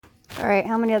All right,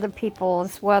 how many other people?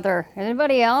 This weather.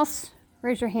 Anybody else?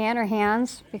 Raise your hand or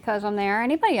hands because I'm there.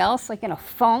 Anybody else like in a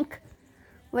funk?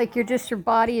 Like your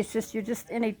body is just, you're just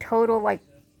in a total like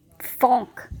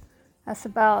funk. That's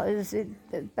about is it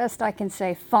the best I can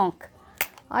say, funk.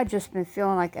 I've just been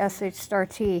feeling like SH star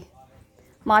T.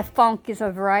 My funk is a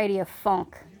variety of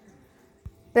funk.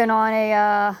 Been on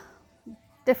a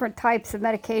different types of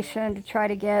medication to try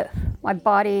to get my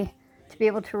body to be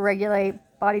able to regulate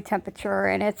body temperature,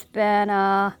 and it's been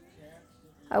I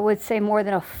would say more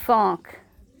than a funk.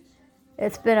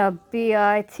 It's been a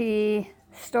BIT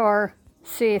star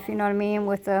C, if you know what I mean,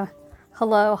 with a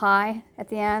hello hi at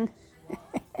the end.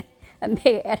 I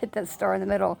may edit that star in the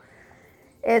middle.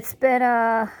 It's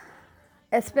been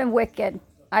wicked.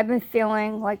 I've been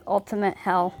feeling like ultimate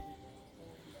hell.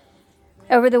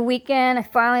 Over the weekend, I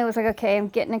finally was like, okay, I'm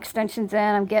getting extensions in,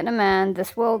 I'm getting them in.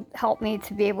 This will help me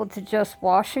to be able to just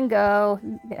wash and go.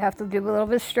 I have to do a little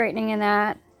bit of straightening in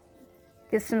that.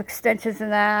 Get some extensions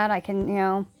in that. I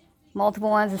can, multiple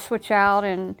ones to switch out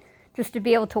and just to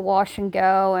be able to wash and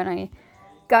go. And I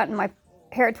gotten my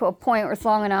hair to a point where it's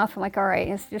long enough. I'm like, all right,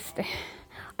 it's just,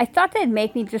 I thought they'd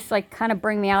make me just like kind of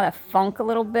bring me out of that funk a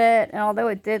little bit. And although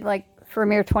it did like for a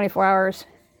mere 24 hours,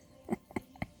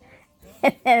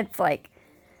 and it's like,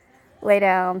 lay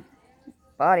down,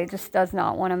 body just does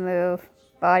not want to move,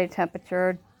 body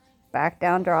temperature back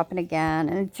down, dropping again,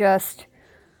 and just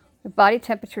the body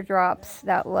temperature drops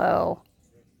that low,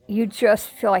 you just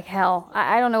feel like hell.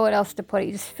 I don't know what else to put it,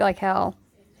 you just feel like hell.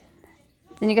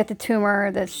 Then you get the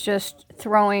tumor that's just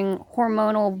throwing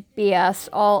hormonal BS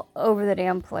all over the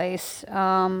damn place.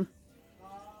 Like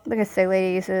I say,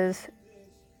 ladies, is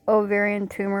ovarian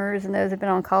tumors, and those have been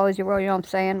in oncology world, you know what I'm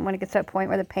saying, when it gets to that point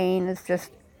where the pain is just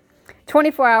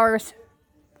 24 hours,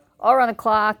 all around the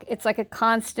clock. It's like a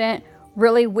constant,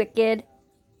 really wicked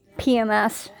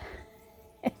PMS.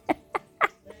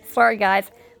 Sorry,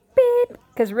 guys. Beep.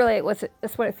 Because really,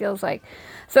 that's what it feels like.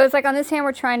 So it's like on this hand,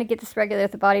 we're trying to get this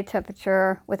regulate the body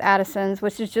temperature with Addison's,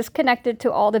 which is just connected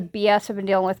to all the BS I've been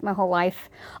dealing with my whole life.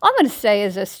 All I'm going to say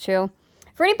is this, too.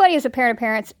 For anybody who's a parent of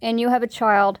parents and you have a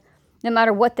child, no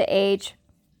matter what the age,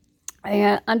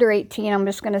 under 18, I'm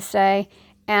just going to say,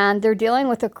 and they're dealing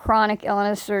with a chronic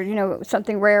illness or,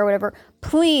 something rare or whatever,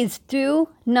 please do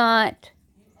not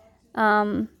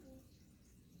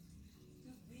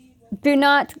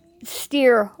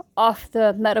steer off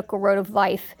the medical road of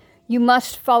life. You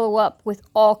must follow up with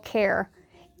all care.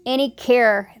 Any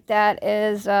care that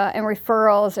is and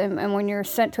referrals and when you're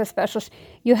sent to a specialist,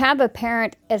 you have a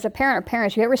parent, as a parent or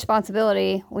parents, you have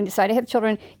responsibility when you decide to have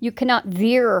children. You cannot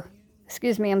veer,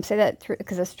 excuse me, I'm going to say that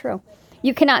because that's true.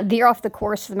 You cannot veer off the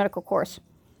course, the medical course.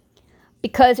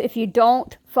 Because if you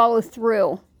don't follow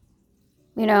through,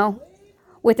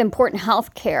 with important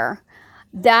health care,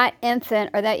 that infant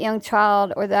or that young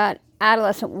child or that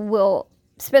adolescent will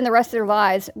spend the rest of their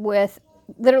lives with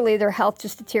literally their health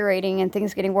just deteriorating and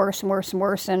things getting worse and worse and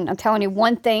worse. And I'm telling you,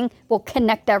 one thing will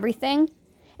connect everything,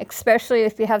 especially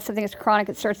if you have something that's chronic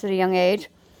that starts at a young age.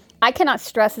 I cannot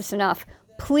stress this enough.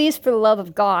 Please, for the love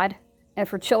of God, and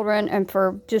for children and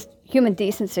for just human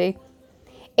decency,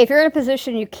 if you're in a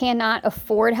position you cannot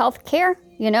afford health care,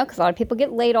 because a lot of people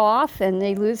get laid off and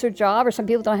they lose their job, or some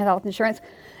people don't have health insurance,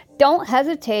 don't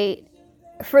hesitate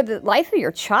for the life of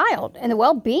your child and the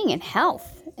well-being and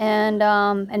health.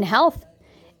 And health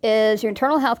is your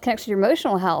internal health connects to your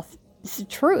emotional health. It's the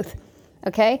truth,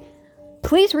 okay?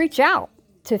 Please reach out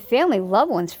to family, loved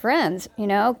ones, friends,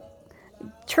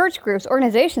 church groups,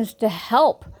 organizations to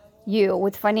help you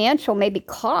with financial maybe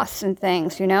costs and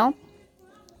things,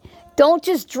 Don't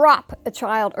just drop a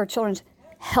child or children's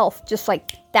health just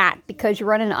like that because you're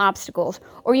running obstacles.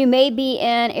 Or you may be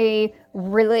in a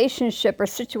relationship or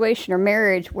situation or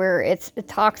marriage where it's a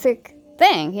toxic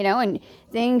thing, and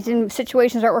things and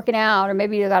situations aren't working out, or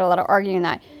maybe you got a lot of arguing in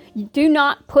that. You do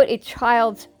not put a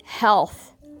child's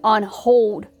health on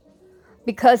hold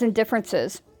because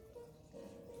indifferences.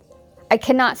 I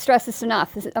cannot stress this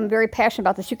enough. I'm very passionate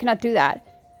about this. You cannot do that.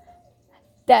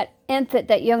 That infant,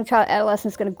 that young child,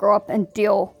 adolescent is going to grow up and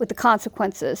deal with the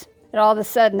consequences. And all of a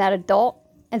sudden, that adult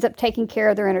ends up taking care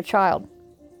of their inner child.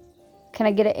 Can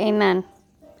I get an amen?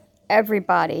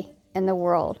 Everybody in the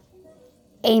world.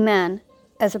 Amen.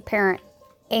 As a parent.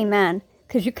 Amen.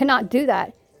 Because you cannot do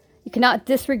that. You cannot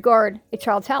disregard a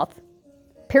child's health.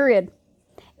 Period.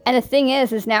 And the thing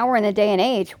is now we're in the day and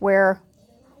age where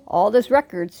all those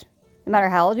records, no matter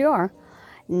how old you are,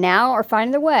 now are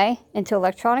finding their way into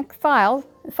electronic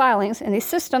filings in these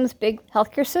systems, big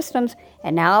healthcare systems,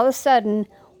 and now all of a sudden,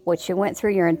 what you went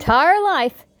through your entire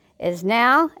life is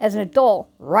now, as an adult,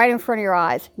 right in front of your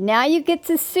eyes. Now you get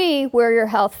to see where your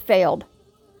health failed.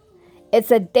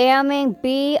 It's a damning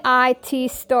BIT*CH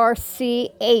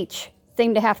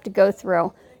thing to have to go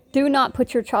through. Do not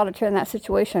put your child or child in that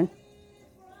situation.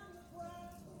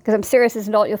 Because I'm serious, as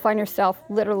an adult, you'll find yourself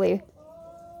literally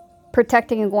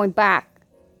protecting and going back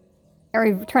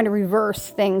and trying to reverse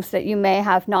things that you may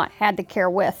have not had to care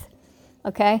with.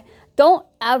 Okay? Don't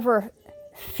ever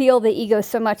feel the ego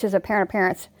so much as a parent of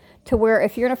parents to where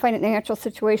if you're in a financial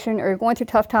situation or you're going through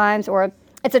tough times or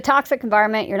it's a toxic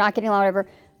environment, you're not getting along, whatever,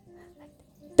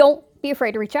 don't be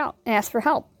afraid to reach out and ask for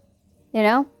help. You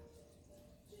know?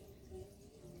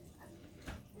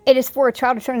 It is for a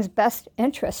child or children's best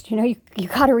interest. You know, you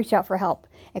got to reach out for help,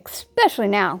 especially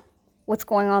now, what's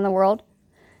going on in the world.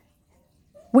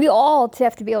 We all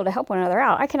have to be able to help one another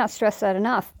out. I cannot stress that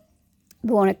enough.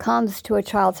 But when it comes to a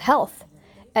child's health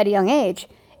at a young age,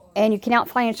 and you cannot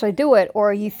financially do it,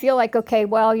 or you feel like, okay,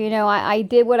 well, you know, I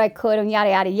did what I could, and yada,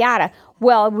 yada, yada.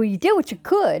 Well, you did what you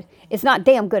could. It's not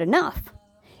damn good enough.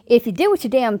 If you did what you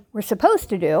damn were supposed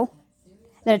to do,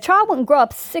 then a child wouldn't grow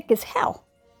up sick as hell.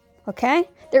 Okay?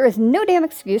 There is no damn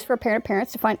excuse for a parent or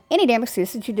parents to find any damn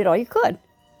excuse that you did all you could.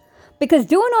 Because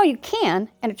doing all you can,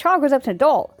 and a child grows up to an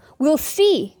adult, we'll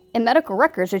see in medical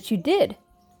records that you did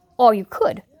all you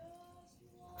could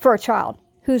for a child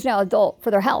who's now adult for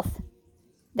their health.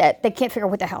 That they can't figure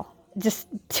out what the hell. Just,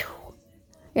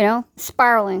 you know,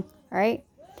 spiraling, right?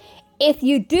 If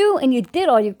you do and you did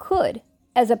all you could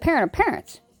as a parent of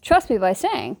parents, trust me by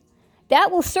saying, that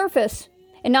will surface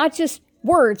in not just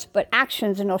words, but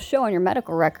actions, and it'll show on your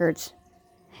medical records.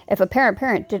 If a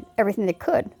parent did everything they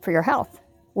could for your health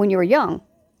when you were young,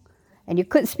 and you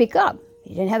couldn't speak up,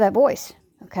 you didn't have that voice,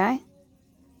 okay?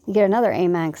 You get another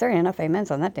amen, because there ain't enough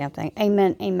amens on that damn thing.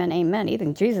 Amen, amen, amen.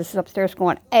 Even Jesus is upstairs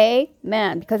going,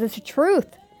 amen, because it's the truth.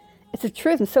 It's the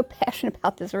truth. I'm so passionate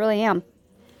about this, I really am.